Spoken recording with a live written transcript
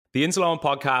The Insuleoin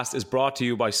podcast is brought to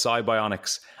you by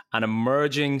Cybionics, an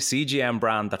emerging CGM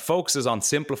brand that focuses on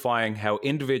simplifying how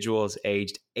individuals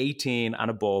aged 18 and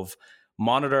above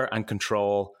monitor and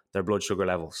control their blood sugar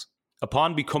levels.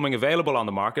 Upon becoming available on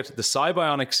the market, the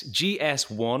Cybionics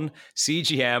GS1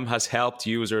 CGM has helped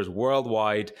users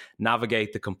worldwide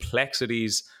navigate the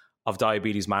complexities of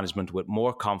diabetes management with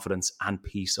more confidence and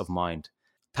peace of mind.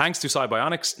 Thanks to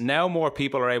Cybionics, now more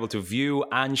people are able to view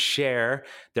and share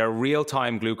their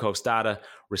real-time glucose data,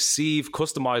 receive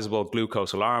customizable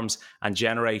glucose alarms, and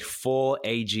generate full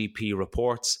AGP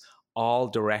reports, all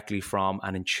directly from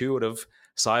an intuitive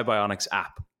Cybionics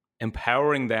app,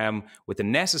 empowering them with the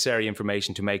necessary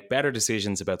information to make better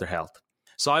decisions about their health.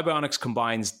 Cybionics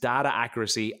combines data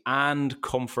accuracy and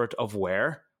comfort of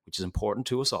wear, which is important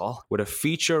to us all, with a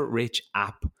feature-rich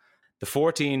app. The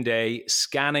 14-day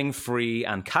scanning-free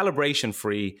and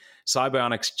calibration-free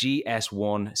Cybionics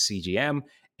GS1 CGM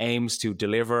aims to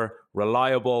deliver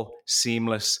reliable,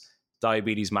 seamless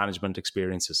diabetes management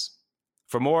experiences.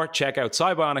 For more, check out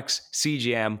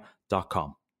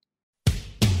cybionicscgm.com.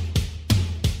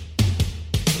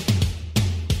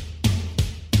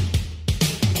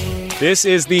 This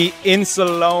is the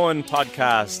Insuleoin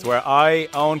podcast, where I,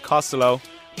 Owen Costello,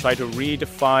 try to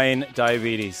redefine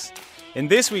diabetes. In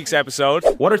this week's episode,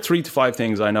 what are 3 to 5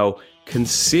 things I know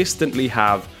consistently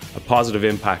have a positive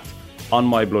impact on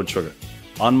my blood sugar,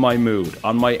 on my mood,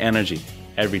 on my energy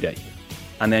every day?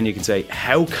 And then you can say,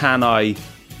 how can I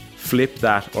flip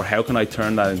that, or how can I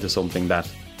turn that into something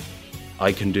that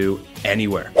I can do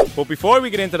anywhere? But before we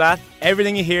get into that,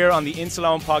 everything you hear on the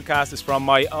Insuleoin podcast is from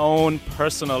my own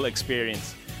personal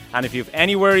experience. And if you have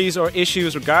any worries or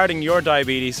issues regarding your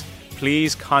diabetes,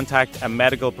 please contact a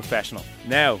medical professional.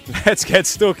 Now, let's get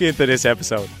stuck into this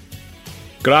episode.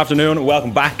 Good afternoon and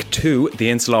welcome back to the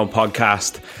Insuleoin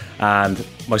podcast. And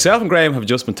myself and Graham have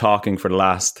just been talking for the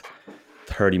last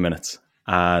 30 minutes.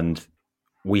 And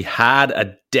we had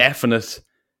a definite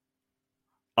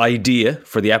idea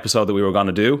for the episode that we were going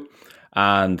to do.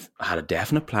 And had a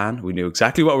definite plan. We knew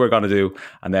exactly what we were going to do.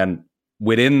 And then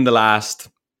within the last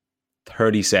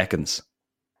 30 seconds,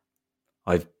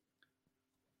 I've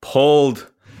pulled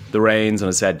the reins and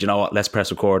I said, you know what, let's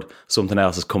press record. Something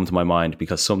else has come to my mind,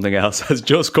 because something else has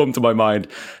just come to my mind.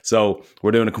 So we're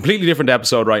doing a completely different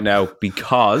episode right now,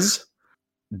 because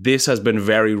this has been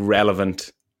very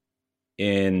relevant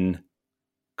in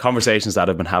conversations that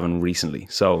I've been having recently.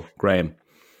 So Graham,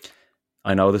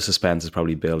 I know the suspense is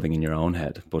probably building in your own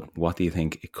head, but what do you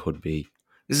think it could be?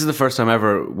 This is the first time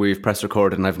ever we've pressed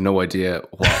record and I've no idea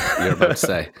what you're about to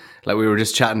say. Like, we were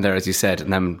just chatting there, as you said,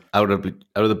 and then out of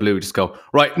the blue, just go,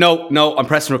 right, no, I'm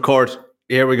pressing record.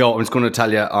 Here we go. I'm just going to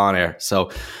tell you on air.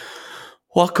 So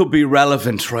what could be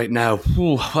relevant right now?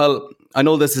 Well, I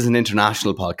know this is an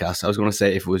international podcast. I was going to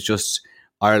say if it was just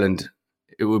Ireland,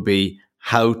 it would be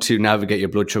how to navigate your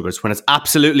blood sugars when it's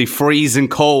absolutely freezing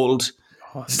cold.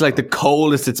 It's like the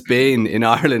coldest it's been in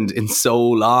Ireland in so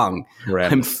long.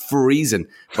 Right. I'm freezing.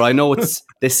 But I know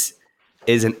this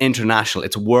is an international.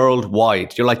 It's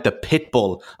worldwide. You're like the pit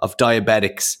bull of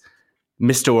diabetics,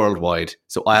 Mr. Worldwide.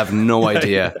 So I have no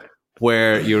idea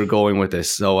where you're going with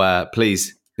this. So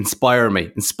please, inspire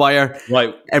me. Inspire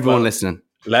everyone listening.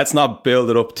 Let's not build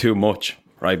it up too much,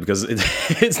 right? Because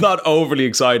it's not overly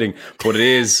exciting, but it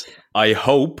is, I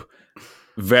hope,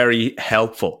 very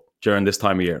helpful during this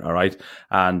time of year, all right?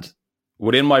 And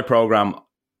within my program,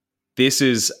 this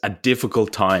is a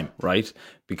difficult time, right?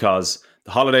 Because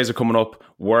the holidays are coming up,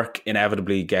 work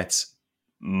inevitably gets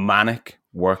manic,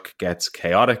 work gets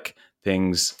chaotic,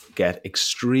 things get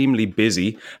extremely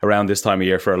busy around this time of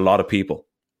year for a lot of people,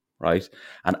 right?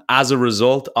 And as a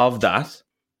result of that,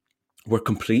 we're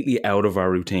completely out of our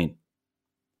routine.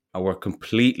 And we're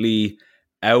completely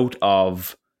out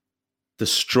of the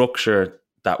structure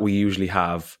that we usually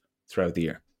have throughout the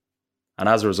year. And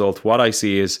as a result, what I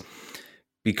see is,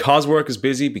 because work is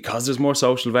busy, because there's more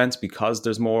social events, because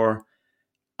there's more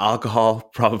alcohol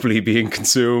probably being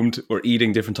consumed or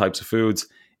eating different types of foods,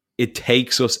 it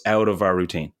takes us out of our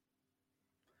routine.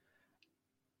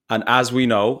 And as we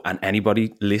know, and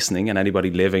anybody listening and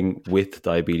anybody living with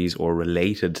diabetes or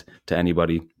related to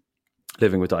anybody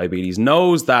living with diabetes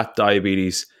knows that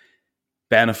diabetes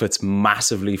benefits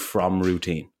massively from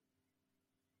routine.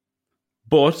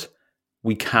 But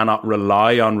we cannot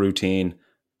rely on routine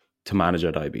to manage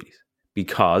our diabetes,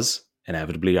 because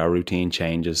inevitably our routine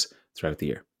changes throughout the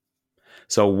year.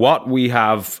 So what we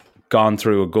have gone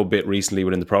through a good bit recently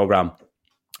within the program,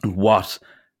 and what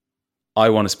I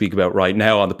want to speak about right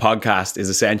now on the podcast, is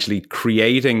essentially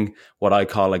creating what I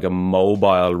call like a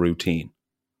mobile routine.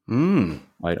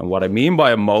 Right? And what I mean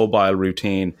by a mobile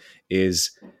routine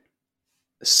is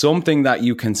something that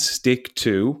you can stick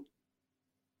to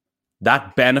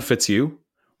that benefits you,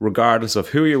 regardless of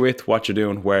who you're with, what you're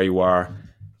doing, where you are,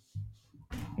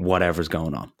 whatever's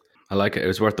going on. I like it. It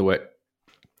was worth the wait.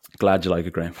 Glad you like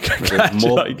it, Graham. Glad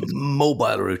you like it.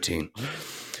 Mobile routine.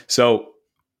 So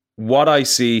what I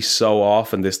see so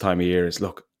often this time of year is,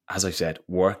 look, as I said,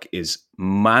 work is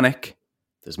manic.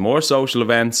 There's more social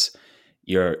events.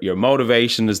 Your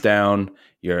motivation is down.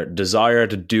 Your desire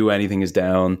to do anything is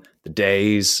down. The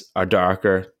days are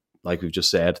darker. Like we've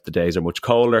just said, the days are much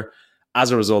colder.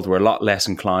 As a result, we're a lot less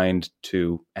inclined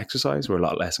to exercise. We're a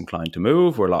lot less inclined to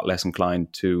move. We're a lot less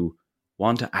inclined to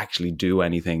want to actually do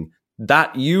anything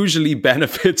that usually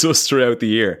benefits us throughout the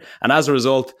year. And as a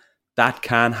result, that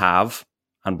can have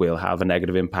and will have a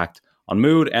negative impact on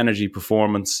mood, energy,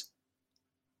 performance,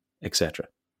 etc.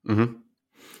 Mm-hmm.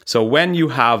 So when you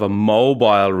have a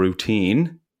mobile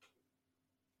routine,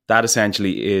 that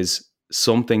essentially is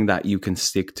something that you can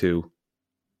stick to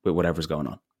with whatever's going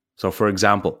on. So for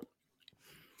example,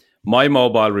 my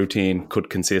mobile routine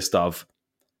could consist of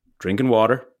drinking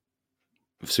water,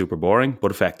 super boring,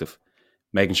 but effective.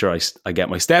 Making sure I get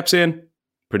my steps in,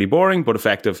 pretty boring, but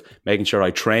effective. Making sure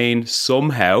I train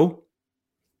somehow.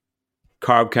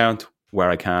 Carb count where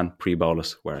I can,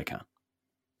 pre-bolus where I can.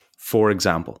 For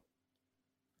example,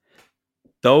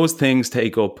 those things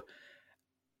take up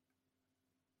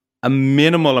a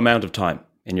minimal amount of time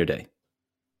in your day.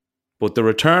 But the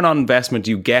return on investment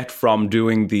you get from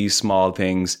doing these small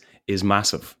things is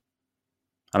massive.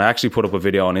 And I actually put up a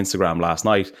video on Instagram last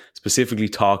night specifically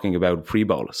talking about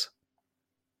pre-bolus.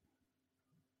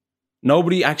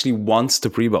 Nobody actually wants to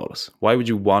pre-bolus. Why would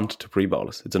you want to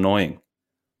pre-bolus? It's annoying.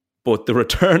 But the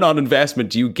return on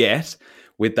investment you get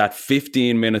with that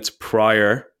 15 minutes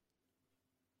prior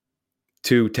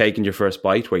to taking your first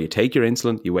bite, where you take your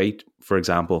insulin, you wait, for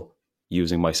example,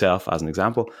 using myself as an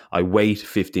example, I wait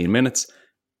 15 minutes,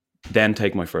 then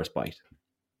take my first bite.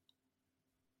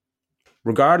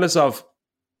 Regardless of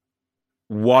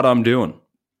what I'm doing,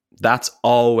 that's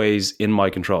always in my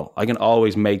control. I can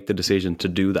always make the decision to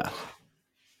do that.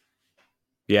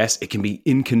 Yes, it can be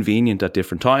inconvenient at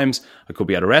different times. I could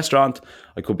be at a restaurant.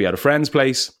 I could be at a friend's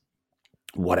place,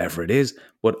 whatever it is.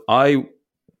 But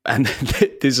and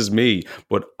this is me,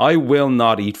 but I will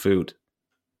not eat food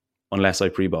unless I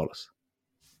pre-bolus.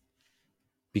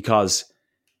 Because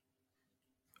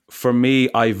for me,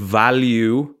 I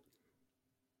value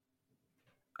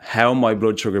how my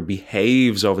blood sugar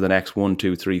behaves over the next 1,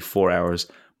 2, 3, 4 hours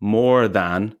more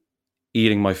than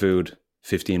eating my food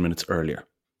 15 minutes earlier.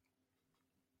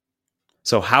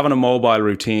 So having a mobile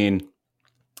routine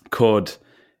could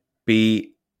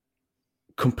be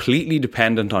completely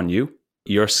dependent on you,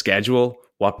 your schedule,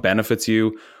 what benefits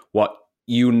you, what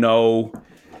you know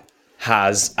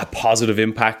has a positive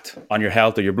impact on your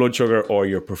health or your blood sugar or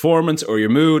your performance or your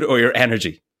mood or your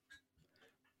energy.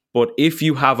 But if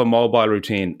you have a mobile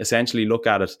routine, essentially look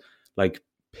at it like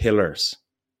pillars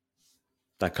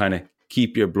that kind of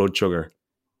keep your blood sugar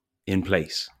in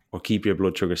place or keep your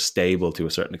blood sugar stable to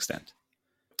a certain extent.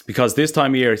 Because this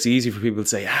time of year, it's easy for people to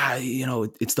say,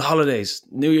 it's the holidays,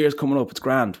 New Year's coming up, it's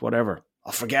grand, whatever.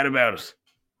 I'll forget about it.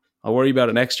 I'll worry about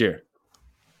it next year.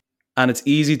 And it's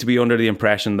easy to be under the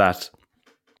impression that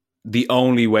the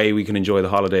only way we can enjoy the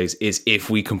holidays is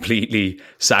if we completely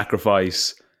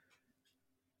sacrifice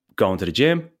going to the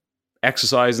gym,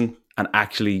 exercising, and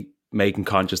actually making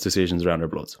conscious decisions around our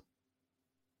bloods.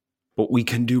 But we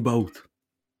can do both.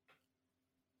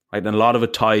 Right? And a lot of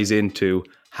it ties into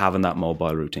having that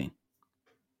mobile routine.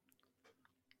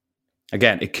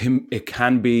 Again, it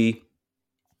can be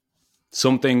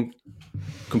something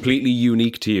completely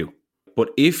unique to you.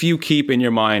 But if you keep in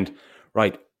your mind,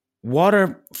 right, what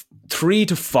are 3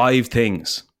 to 5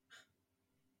 things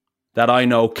that I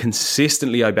know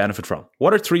consistently I benefit from?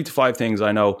 What are 3 to 5 things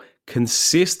I know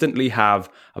consistently have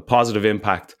a positive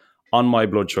impact on my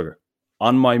blood sugar,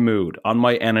 on my mood, on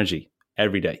my energy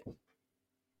every day?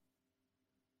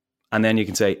 And then you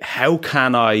can say, how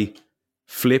can I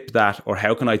flip that, or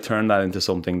how can I turn that into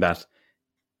something that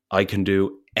I can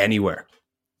do anywhere?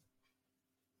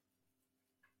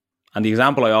 And the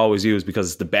example I always use, because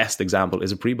it's the best example,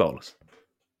 is a pre-bolus.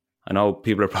 I know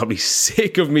people are probably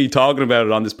sick of me talking about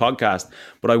it on this podcast,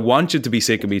 but I want you to be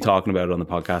sick of me talking about it on the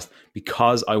podcast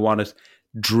because I want it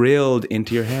drilled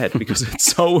into your head because it's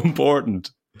so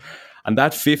important. And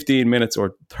that 15 minutes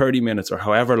or 30 minutes or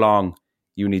however long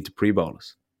you need to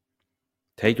pre-bolus,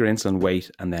 take your insulin, wait,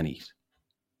 and then eat.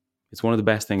 It's one of the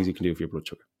best things you can do for your blood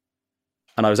sugar.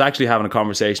 And I was actually having a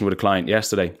conversation with a client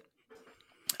yesterday,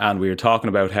 and we were talking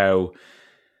about how,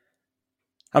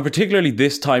 and particularly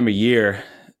this time of year,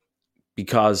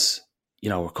 because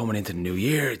we're coming into the new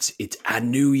year. It's a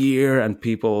new year, and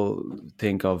people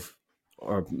think of,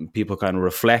 or people kind of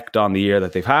reflect on the year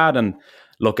that they've had and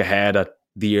look ahead at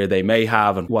the year they may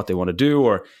have and what they want to do,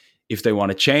 or if they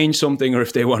want to change something, or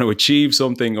if they want to achieve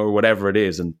something, or whatever it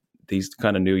is. And these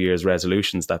kind of New Year's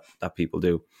resolutions that people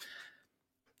do.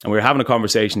 And we were having a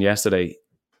conversation yesterday,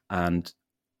 and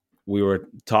we were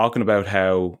talking about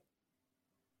how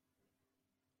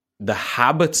the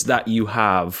habits that you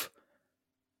have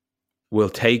will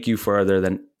take you further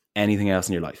than anything else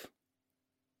in your life.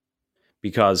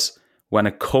 Because when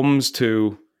it comes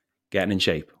to getting in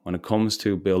shape, when it comes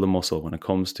to building muscle, when it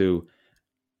comes to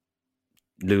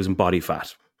losing body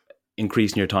fat,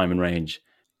 increasing your time in range,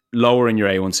 lowering your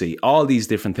A1C, all these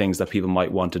different things that people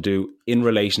might want to do in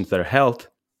relation to their health,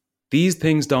 these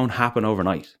things don't happen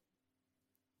overnight.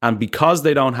 And because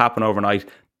they don't happen overnight,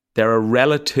 they're a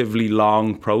relatively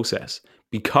long process.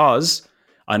 Because,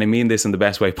 and I mean this in the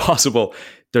best way possible,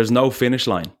 there's no finish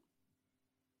line.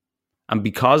 And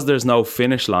because there's no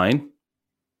finish line,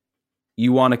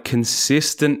 you want to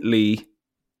consistently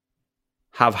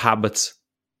have habits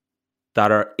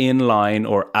that are in line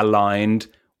or aligned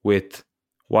with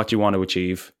what you want to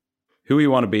achieve, who you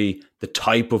want to be, the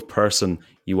type of person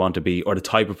you want to be, or the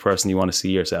type of person you want to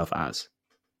see yourself as.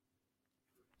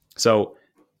 So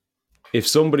if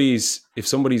somebody's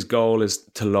goal is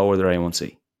to lower their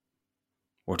A1C,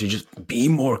 or to just be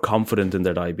more confident in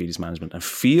their diabetes management and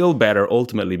feel better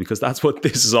ultimately, because that's what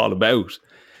this is all about,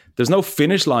 there's no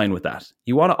finish line with that.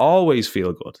 You want to always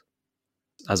feel good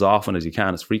as often as you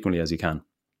can, as frequently as you can.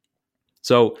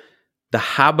 So the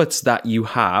habits that you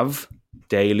have,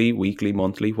 daily, weekly,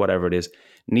 monthly, whatever it is,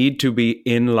 need to be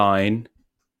in line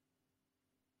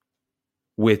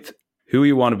with who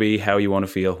you want to be, how you want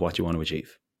to feel, what you want to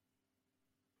achieve.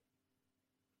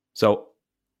 So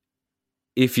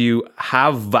if you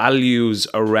have values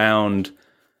around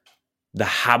the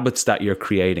habits that you're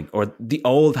creating, or the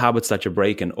old habits that you're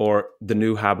breaking, or the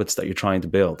new habits that you're trying to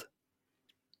build,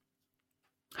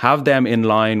 have them in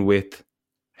line with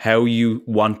how you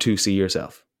want to see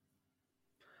yourself.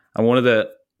 And one of the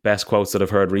best quotes that I've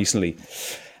heard recently,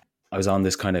 I was on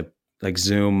this kind of like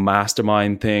Zoom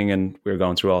mastermind thing, and we were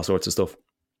going through all sorts of stuff.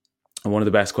 And one of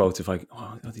the best quotes,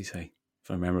 what did he say?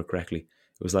 If I remember correctly,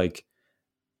 it was like,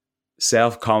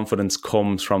 self-confidence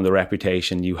comes from the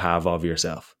reputation you have of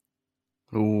yourself.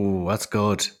 Ooh, that's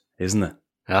good. Isn't it?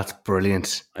 That's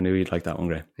brilliant. I knew you'd like that one,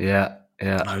 Graham. Yeah.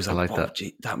 And I was like that.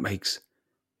 Gee, that makes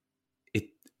it,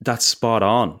 that's spot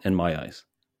on in my eyes.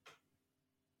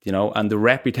 And the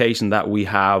reputation that we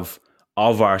have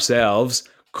of ourselves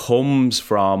comes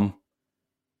from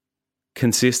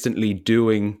consistently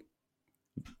doing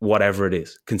whatever it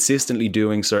is, consistently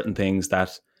doing certain things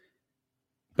that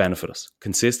benefit us,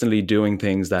 consistently doing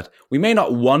things that we may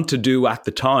not want to do at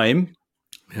the time,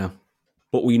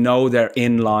 but we know they're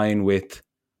in line with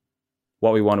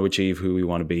what we want to achieve, who we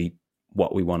want to be,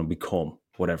 what we want to become,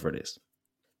 whatever it is.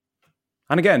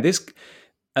 And again, this,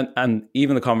 and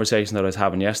even the conversation that I was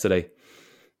having yesterday,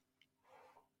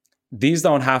 these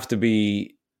don't have to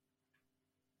be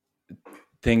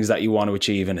things that you want to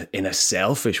achieve in a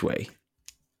selfish way.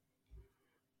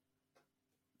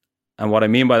 And what I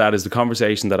mean by that is the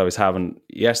conversation that I was having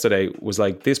yesterday was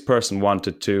like, this person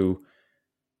wanted to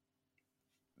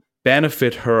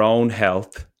benefit her own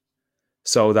health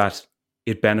so that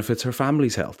it benefits her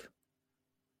family's health.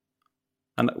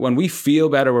 And when we feel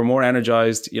better, we're more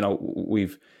energized,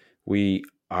 we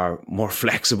are more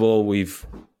flexible,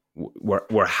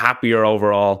 we're happier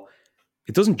overall.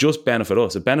 It doesn't just benefit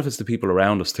us, it benefits the people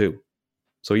around us too.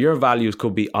 So your values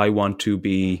could be, I want to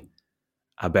be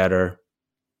a better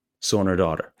son or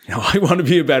daughter. I want to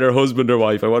be a better husband or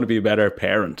wife. I want to be a better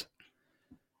parent.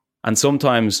 And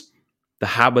sometimes the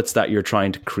habits that you're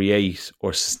trying to create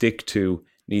or stick to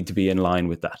need to be in line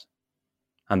with that.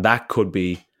 And that could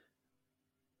be,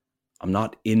 I'm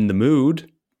not in the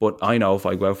mood, but I know if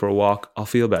I go out for a walk, I'll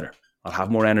feel better. I'll have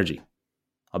more energy.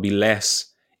 I'll be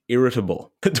less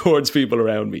irritable towards people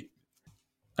around me.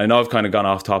 I know I've kind of gone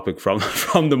off topic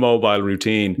from the mobile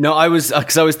routine. No, I was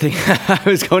thinking I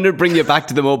was going to bring you back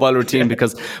to the mobile routine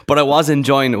but I was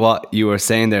enjoying what you were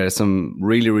saying there. Some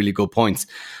really, really good points.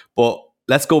 But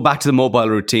let's go back to the mobile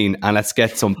routine and let's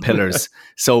get some pillars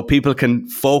so people can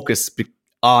focus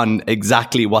on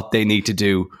exactly what they need to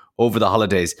do over the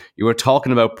holidays. You were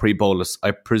talking about pre-bolus.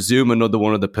 I presume another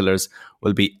one of the pillars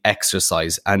will be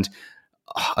exercise. And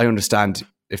I understand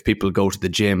if people go to the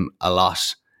gym a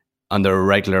lot on their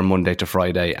regular Monday to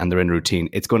Friday and they're in routine,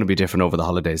 it's going to be different over the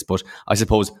holidays. But I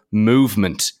suppose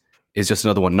movement is just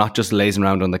another one, not just lazing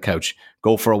around on the couch.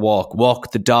 Go for a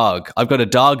walk the dog. I've got a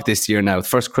dog this year now.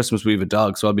 First Christmas we have a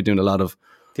dog, so I'll be doing a lot of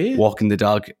walking the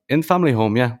dog in family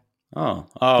home, yeah. Oh,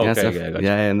 Yeah, okay. so Gotcha.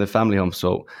 yeah, in the family home.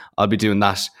 So I'll be doing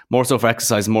that more so for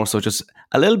exercise, more so just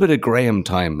a little bit of Graham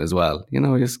time as well. You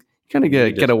know, just kind of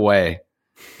get away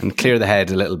and clear the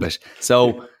head a little bit.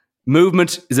 So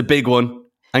movement is a big one.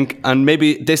 And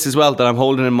maybe this as well that I'm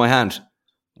holding in my hand.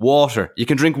 Water. You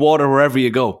can drink water wherever you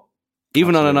go,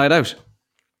 even on a night out.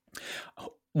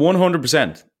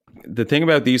 100%. The thing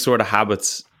about these sort of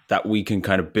habits that we can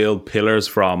kind of build pillars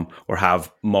from or have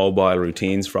mobile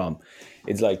routines from,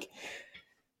 it's like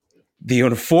the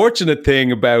unfortunate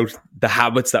thing about the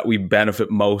habits that we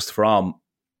benefit most from,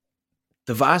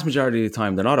 the vast majority of the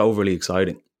time, they're not overly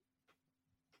exciting.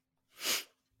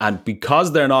 And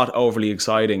because they're not overly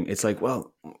exciting, it's like,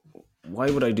 well, why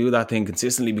would I do that thing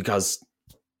consistently? Because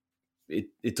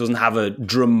it doesn't have a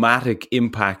dramatic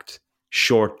impact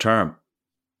short term.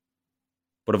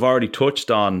 But I've already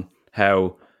touched on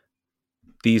how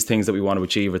these things that we want to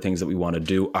achieve or things that we want to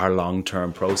do are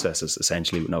long-term processes,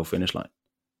 essentially with no finish line.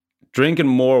 Drinking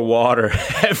more water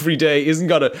every day isn't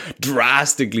going to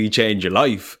drastically change your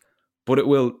life, but it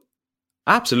will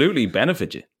absolutely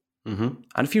benefit you. Mm-hmm.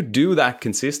 And if you do that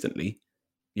consistently,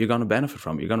 you're going to benefit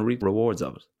from it. You're going to reap rewards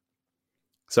of it.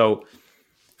 So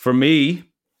for me,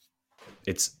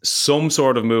 it's some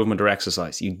sort of movement or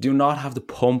exercise. You do not have to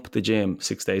pump the gym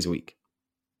 6 days a week.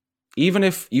 Even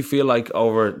if you feel like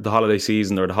over the holiday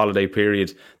season or the holiday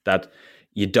period that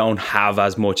you don't have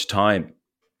as much time,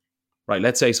 right?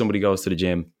 Let's say somebody goes to the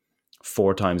gym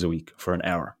 4 times a week for an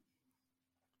hour,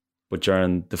 but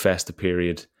during the festive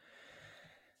period,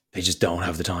 they just don't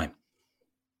have the time.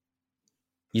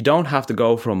 You don't have to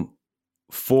go from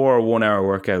 4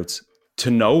 1-hour workouts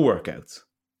to no workouts.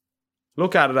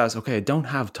 Look at it as, okay, I don't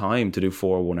have time to do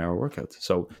 4 1-hour workouts.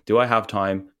 So do I have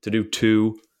time to do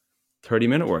 2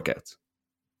 30-minute workouts?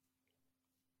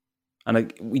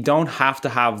 And we don't have to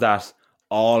have that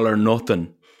all or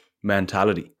nothing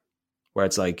mentality where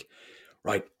it's like,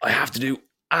 right, I have to do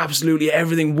absolutely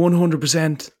everything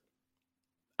 100%.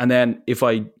 And then if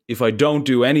I don't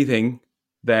do anything,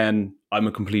 then I'm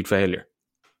a complete failure.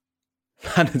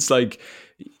 And it's like,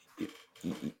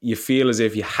 you feel as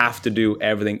if you have to do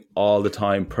everything all the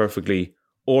time perfectly,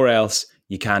 or else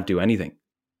you can't do anything.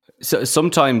 So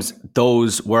sometimes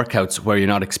those workouts where you're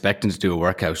not expecting to do a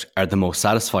workout are the most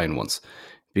satisfying ones,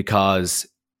 because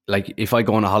like if I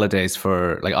go on holidays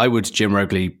for, like I would gym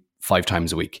regularly 5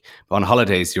 times a week, but on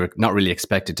holidays you're not really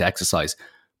expected to exercise.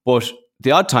 But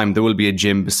the odd time there will be a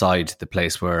gym beside the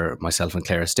place where myself and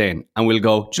Claire are staying, and we'll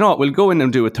go, do you know what, we'll go in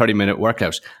and do a 30-minute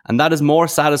workout, and that is more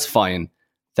satisfying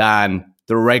than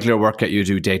the regular workout you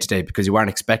do day to day, because you aren't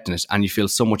expecting it and you feel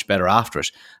so much better after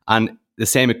it. And the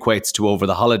same equates to over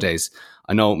the holidays.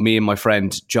 I know me and my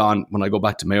friend John, when I go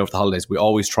back to Mayo for the holidays, we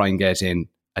always try and get in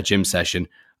a gym session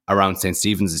around St.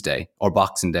 Stephen's Day or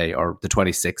Boxing Day or the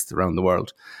 26th around the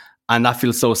world. And that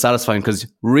feels so satisfying, because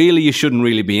really you shouldn't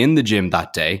really be in the gym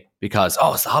that day because,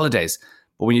 oh, it's the holidays.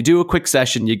 But when you do a quick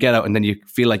session, you get out and then you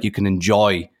feel like you can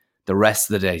enjoy the rest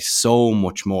of the day so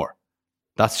much more.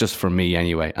 That's just for me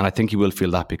anyway. And I think you will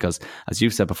feel that because, as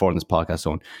you've said before in this podcast,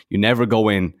 Owen, you never go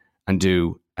in and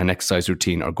do an exercise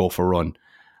routine or go for a run.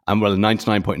 And well,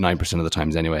 99.9% of the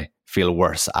times anyway, feel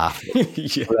worse after.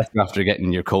 Yeah. After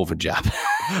getting your COVID jab.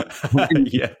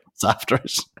 Yeah. It's after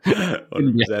it.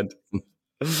 100%.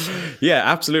 Yeah,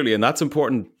 absolutely. And that's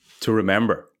important to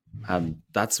remember. And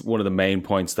that's one of the main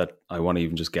points that I want to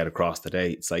even just get across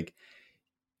today. It's like,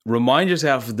 remind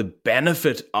yourself of the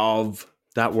benefit of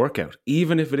that workout,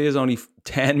 even if it is only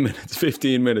 10 minutes,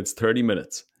 15 minutes, 30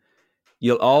 minutes,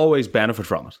 you'll always benefit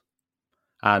from it.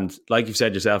 And like you've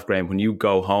said yourself, Graham, when you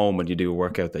go home and you do a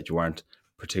workout that you weren't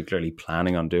particularly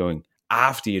planning on doing,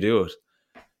 after you do it,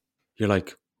 you're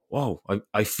like, whoa,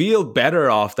 I feel better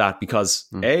off that because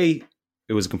A,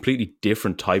 it was a completely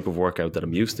different type of workout that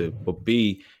I'm used to, but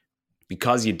B,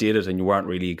 because you did it and you weren't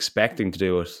really expecting to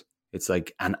do it, it's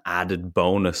like an added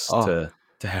bonus to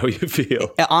how you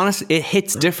feel. Honestly, it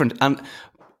hits different. And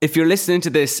if you're listening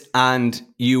to this and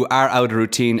you are out of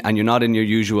routine and you're not in your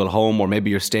usual home, or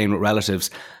maybe you're staying with relatives,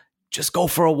 just go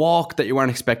for a walk that you weren't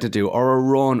expected to do, or a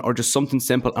run, or just something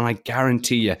simple. And I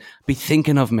guarantee you, be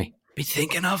thinking of me. Be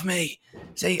thinking of me.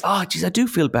 Say, oh, geez, I do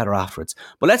feel better afterwards.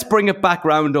 But let's bring it back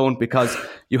round, Owen, because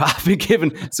you have been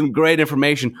given some great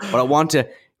information, but I want to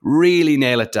really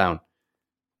nail it down.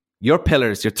 Your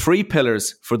pillars, your 3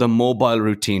 pillars for the mobile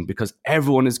routine, because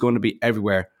everyone is going to be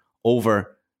everywhere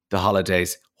over the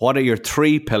holidays. What are your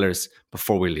 3 pillars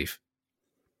before we leave?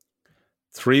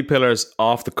 3 pillars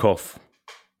off the cuff.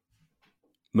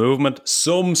 movement,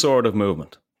 some sort of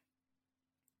movement.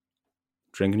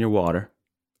 Drinking your water.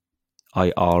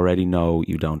 I already know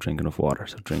you don't drink enough water,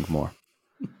 so drink more.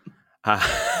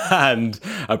 And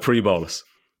a pre-bolus.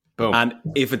 Boom. And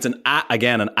if it's an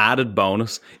added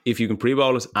bonus, if you can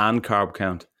pre-bolus and carb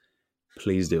count,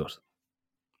 please do it.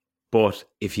 But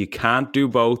if you can't do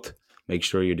both, make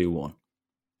sure you do one.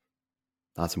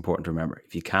 That's important to remember.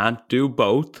 If you can't do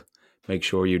both, make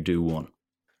sure you do one.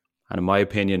 And in my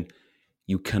opinion,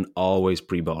 you can always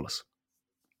pre-bolus.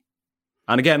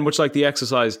 And again, much like the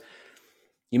exercise,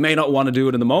 you may not want to do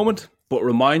it in the moment, but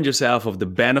remind yourself of the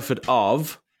benefit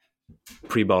of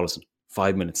pre-bolusing.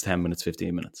 5 minutes, 10 minutes,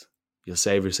 15 minutes. You'll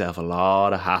save yourself a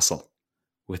lot of hassle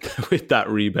with that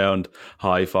rebound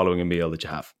high following a meal that you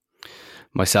have.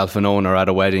 Myself and Owen are at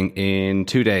a wedding in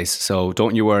 2 days, so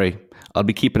don't you worry. I'll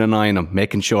be keeping an eye on him,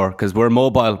 making sure, because we're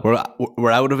mobile.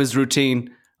 We're out of his routine.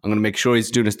 I'm going to make sure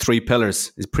he's doing his 3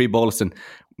 pillars, his pre-bolusing.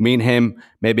 Me and him,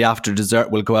 maybe after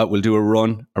dessert, we'll go out, we'll do a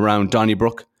run around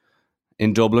Donnybrook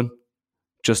in Dublin,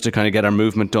 just to kind of get our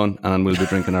movement done, and we'll be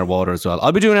drinking our water as well.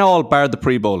 I'll be doing it all bar the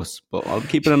pre-bolus, but I'll be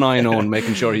keeping an eye on Owen,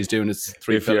 making sure he's doing his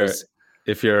 3 pillars.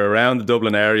 If you're around the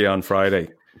Dublin area on Friday,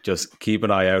 just keep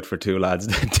an eye out for 2 lads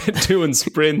doing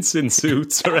sprints in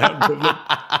suits around Dublin.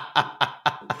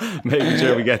 Making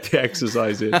sure we get the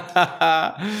exercise in.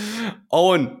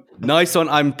 Owen, nice one.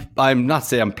 I'm not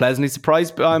saying I'm pleasantly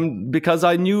surprised, but because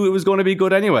I knew it was going to be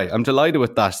good anyway. I'm delighted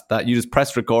with that you just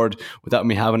pressed record without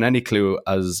me having any clue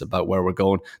as about where we're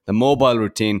going. The mobile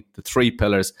routine, the 3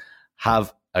 pillars.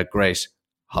 Have a great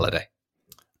holiday.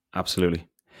 Absolutely.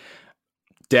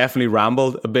 Definitely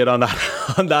rambled a bit on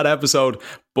that episode,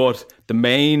 but the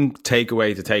main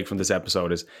takeaway to take from this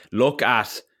episode is look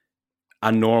at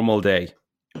a normal day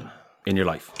in your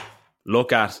life.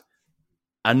 Look at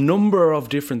a number of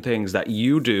different things that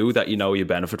you do that you know you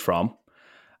benefit from,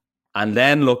 and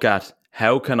then look at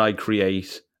how can I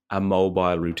create a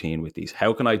mobile routine with these?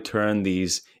 How can I turn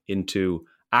these into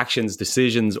actions,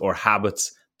 decisions, or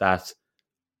habits that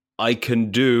I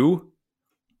can do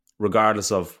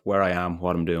regardless of where I am,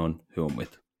 what I'm doing, who I'm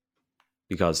with?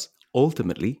 Because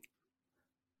ultimately,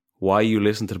 why you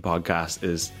listen to the podcast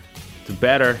is to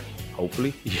better,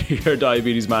 hopefully, your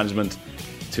diabetes management,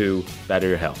 to better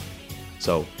your health.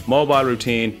 So, mobile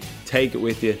routine, take it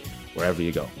with you wherever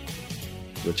you go.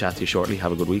 We'll chat to you shortly.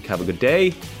 Have a good week. Have a good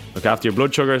day. Look after your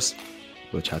blood sugars.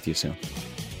 We'll chat to you soon.